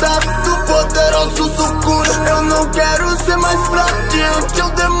receptáculo do poderoso Sukuna. Eu não quero ser mais fraco, diante eu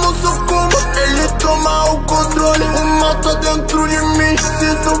demo sucumbo. Ele toma o controle, o mal tá dentro de mim.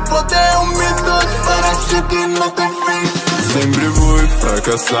 Sinto o poder aumentando, parece que não tem fim. Sempre fui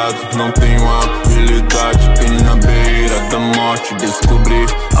fracassado, não tenho habilidade. E na beira da morte descobri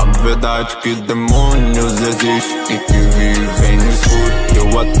a verdade, que demônios existem e que vivem no escuro.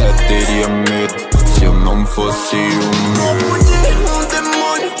 Eu até teria medo se eu não fosse humano. Um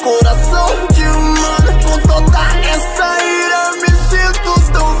demônio, coração de humano. Com toda essa ira me sinto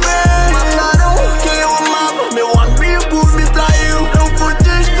tão bem. Mataram quem eu amava, meu amigo me traiu. Eu vou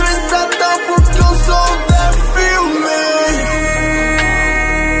destruir Satã porque eu sou o Dakvir, man.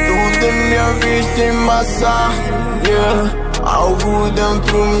 Tudo em minha vista embaçar, yeah. Algo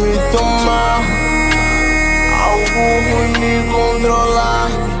dentro me tomar, algo ruim me controlar,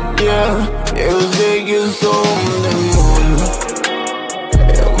 yeah. Eu sei que sou um demônio,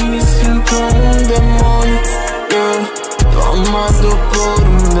 eu me sinto um demônio, yeah. Tomado por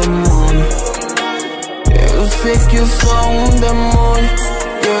um demônio. Eu sei que sou um demônio,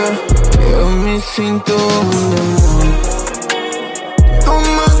 yeah. Eu me sinto um demônio.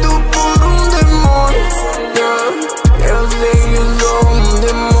 Tomado por um demônio, yeah. Eu sei que sou um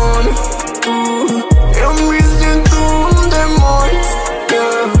demônio. Eu me sinto um demônio, yeah.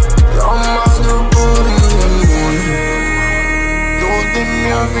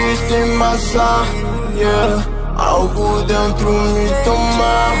 minha vista embaçar, yeah. Algo dentro me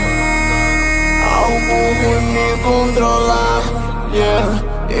tomar, algo ruim me controlar, yeah.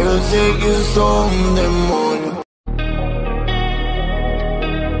 Eu sei que sou um demônio.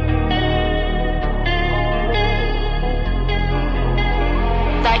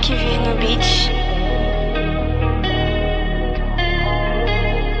 Dakvir no beat.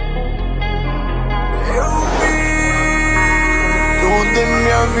 Tudo em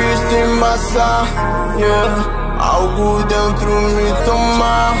minha vista embaçar, yeah. Algo dentro me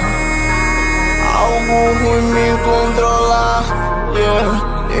tomar, algo ruim me controlar, yeah.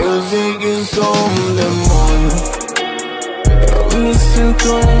 Eu sei que sou um demônio. Eu me sinto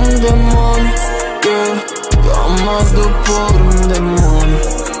um demônio, yeah. Tomado por um demônio.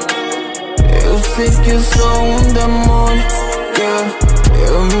 Eu sei que sou um demônio, yeah.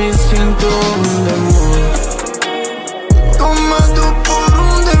 Eu me sinto um demônio. Tomado por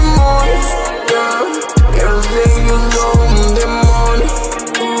um demônio, yeah. Eu sei que sou um demônio.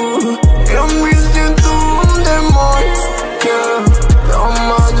 Eu me sinto um demônio, yeah.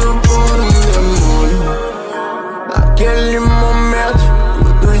 Tomado por um demônio. Naquele momento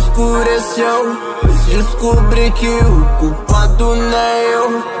tudo escureceu. Descobri que o culpado não é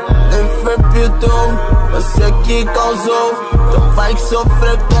eu. Infectou, você que causou. Então vai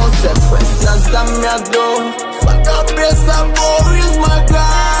sofrer consequências da minha dor. Sua cabeça vou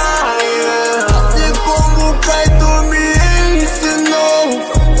esmagar, yeah. Assim como o Kaito me ensinou,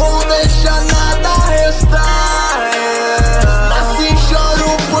 não vou deixar nada restar, yeah. Assim choro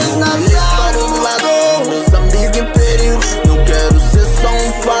pois nada mudou. Meus amigos em perigo, não quero ser só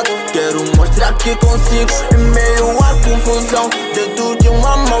um fato. Quero mostrar que consigo, em meio à confusão, dentro de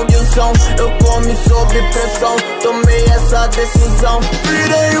uma maldição. Eu comi sob pressão, tomei essa decisão.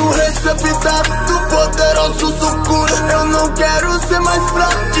 Virei o receptáculo do poderoso Sukuna. Eu não quero ser mais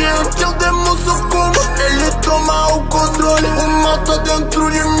fraco diante o demônio Sukuna. Ele toma o controle, o mal tá dentro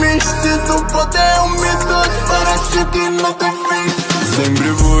de mim. Sinto o poder umidade, parece que não tem fim. Sempre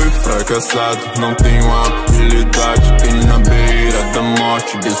fui fracassado, não tenho habilidade. E na beira da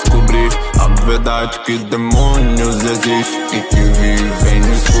morte descobri a verdade, que demônios existem e que vivem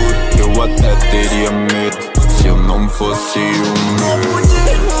no escuro. Eu até teria medo se eu não fosse humano.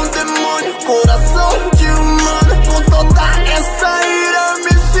 Um demônio, coração de humano. Com toda essa ira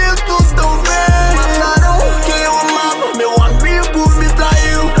me sinto tão bem. Mataram quem eu amava, meu amigo me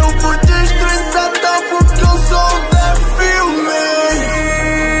traiu. Eu vou destruir Satã porque eu sou Dakvir, man.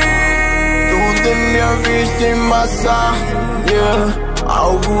 Tudo em minha vista embaçar, yeah.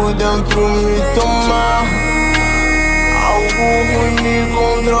 Algo dentro me tomar, algo ruim me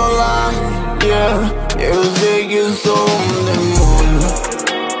controlar, yeah. Eu sei que sou um demônio.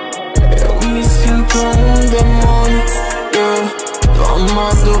 Eu me sinto um demônio, yeah.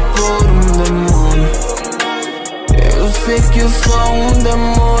 Tomado por um demônio. Eu sei que sou um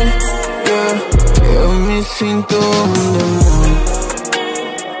demônio, yeah. Eu me sinto um demônio.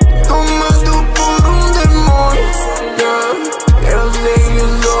 Tomado por um demônio, yeah. Eu sei que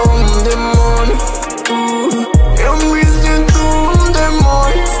sou um demônio. Eu me sinto um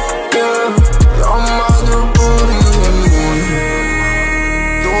demônio, yeah. Tomado por um demônio.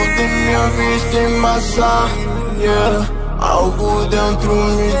 Tudo em minha vista embaçar, yeah. Algo dentro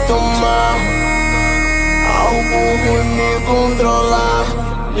me tomar, algo ruim me controlar,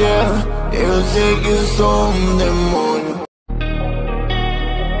 yeah. Eu sei que sou um demônio.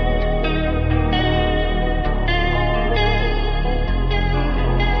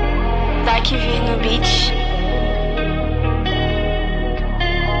 Dakvir no beat.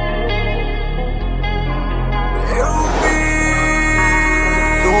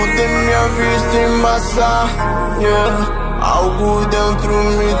 Tudo em minha vista embaçar, yeah. Algo dentro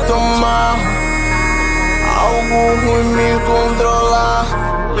me tomar, algo ruim me controlar,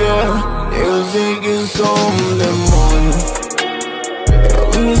 yeah. Eu sei que sou um demônio. Eu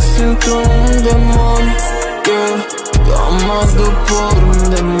me sinto um demônio, yeah. Tomado por um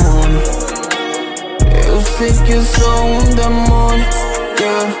demônio. Eu sei que sou um demônio,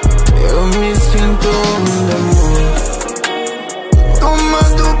 yeah. Eu me sinto um demônio.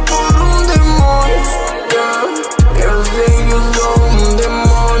 Tomado por um demônio, yeah. Eu sei que sou um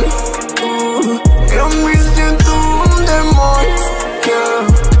demônio. Eu me sinto um demônio, yeah.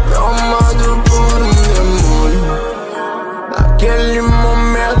 Tomado por um demônio. Naquele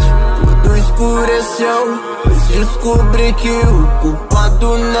momento tudo escureceu. Descobri que o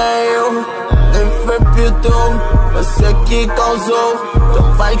culpado não é eu. Infectou, você que causou.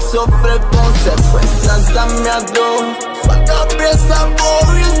 Então vai sofrer consequências da minha dor. Sua cabeça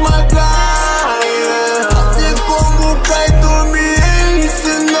vou esmagar, yeah. Assim como o Kaito me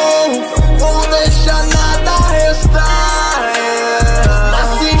ensinou.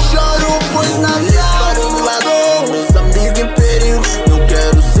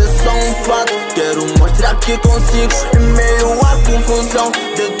 que consigo em meio à confusão,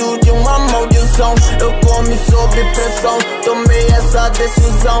 dentro de uma maldição. Eu comi sob pressão, tomei essa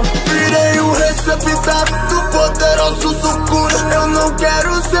decisão. Virei o receptáculo do poderoso Sukuna. Eu não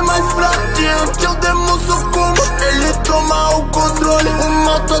quero ser mais fraco, diante eu demo sucumbo. Ele toma o controle, o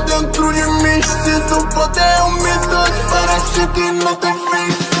mal tá dentro de mim. Sinto o poder umidade, parece que não tem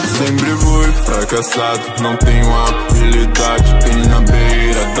fim. Sempre fui fracassado, não tenho habilidade. E na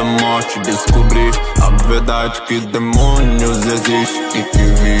beira da morte descobri a verdade, que demônios existem e que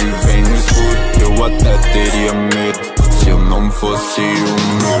vivem no escuro. Eu até teria medo se eu não fosse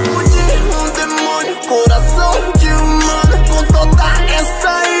humano. Um demônio, coração de humano. Com toda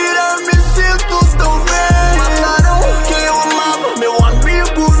essa ira me sinto tão bem. Mataram quem eu amava, meu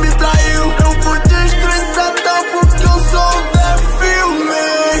amigo me traiu. Eu vou destruir Satã porque eu sou o Dakvir.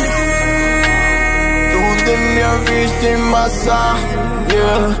 Tudo em minha vista embaçar,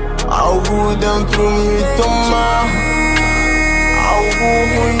 yeah. Algo dentro me tomar, algo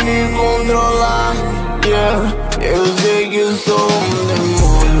ruim me controlar, yeah. Eu sei que eu sou um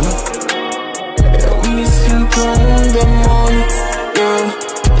demônio, eu me sinto um demônio, yeah.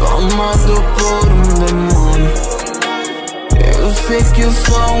 Tomado por um demônio. Eu sei que eu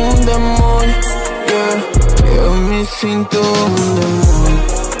sou um demônio, yeah. Eu me sinto um demônio.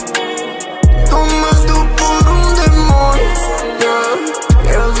 Tomado por um demônio, yeah.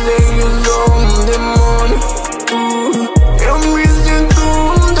 Eu sei que eu sou um demônio. Eu me sinto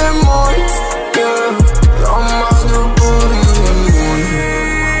um demônio, yeah. Tomado por um demônio.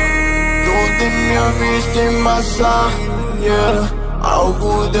 Tudo em minha vista embaçar, yeah.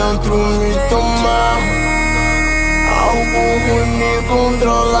 Algo dentro me tomar, algo ruim me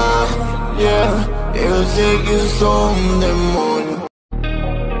controlar, yeah. Eu sei que eu sou um demônio.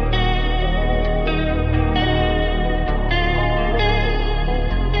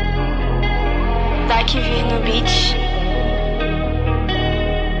 Dakvir no beat.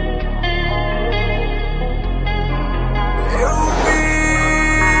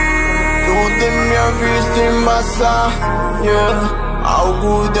 Tudo em minha vista embaçar, yeah.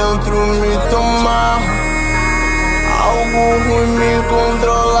 Algo dentro me tomar, algo ruim me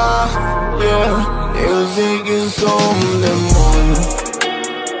controlar, yeah. Eu sei que eu sou um demônio,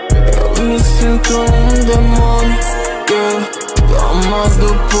 eu me sinto um demônio, yeah. Tomado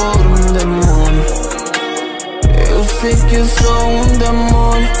por um demônio. Eu sei que eu sou um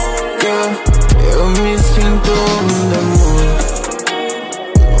demônio, yeah. Eu me sinto um demônio.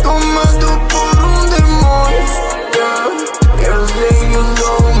 Tomado por um demônio, yeah. Eu sei que eu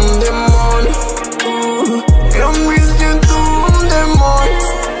sou um demônio. Eu me sinto um demônio,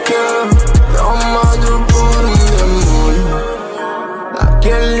 yeah. Tomado por um demônio.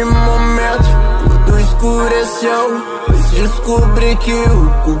 Naquele momento tudo escureceu. Descobri que o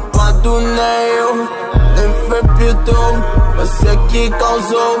culpado não é eu. Defepitou, você que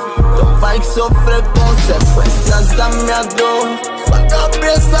causou. Então vai sofrer consequências da minha dor. Sua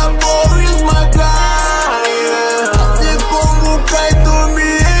cabeça vou esmagar, yeah. Assim como o Kaito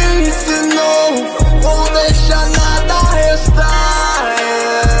me ensinou, vou deixar nada restar,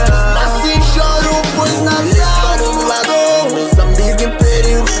 yeah. Assim choro, pois nada do lado. Meus amigos em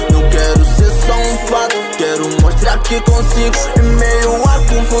perigo, não quero ser só um fato. Quero mostrar que consigo em meio à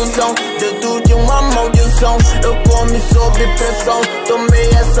confusão, dentro de uma maldição. Eu comi sob pressão, tomei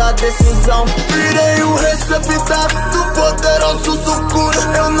essa decisão. Virei o receptáculo do poderoso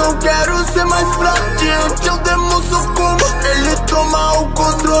Sukuna. Eu não quero ser mais fraco, diante eu demo sucumbo. Ele toma o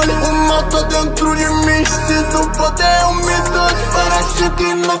controle, o mal tá dentro de mim. Sinto o poder umidade, parece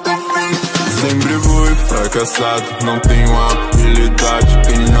que não tem fim. Sempre fui fracassado, não tenho habilidade.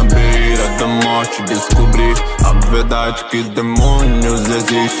 E na beira da morte descobri a verdade, que demônios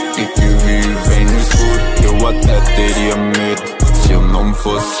existem e que vivem no escuro. Eu até teria medo se eu não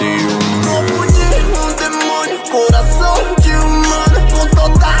fosse humano. Um demônio, coração de humano. Com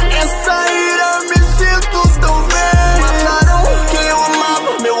toda essa ira me sinto tão bem. Mataram quem eu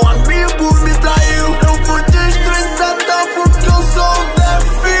amava, meu amigo me traiu. Eu vou destruir Satã porque eu sou o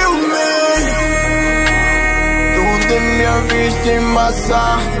Dakvir. Tudo em minha vista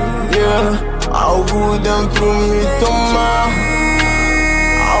embaçar, yeah. Algo dentro me tomar,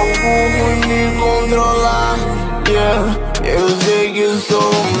 algo ruim me controlar, yeah. Eu sei que eu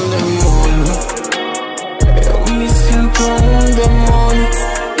sou um demônio, eu me sinto um demônio,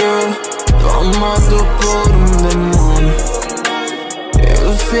 yeah. Tomado por um demônio.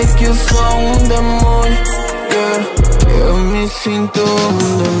 Eu sei que eu sou um demônio, yeah. Eu me sinto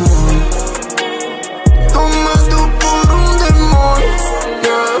um demônio. Tomado por um demônio,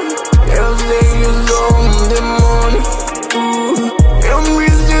 yeah. Eu sei que eu sou um demônio. Eu me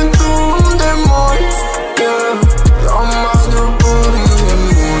sinto um demônio,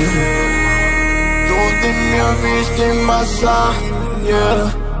 passar,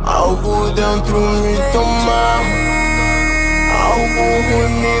 yeah. Algo dentro me tomar, algo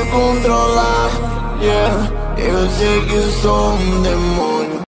ruim me controlar, yeah. Eu sei que sou um demônio.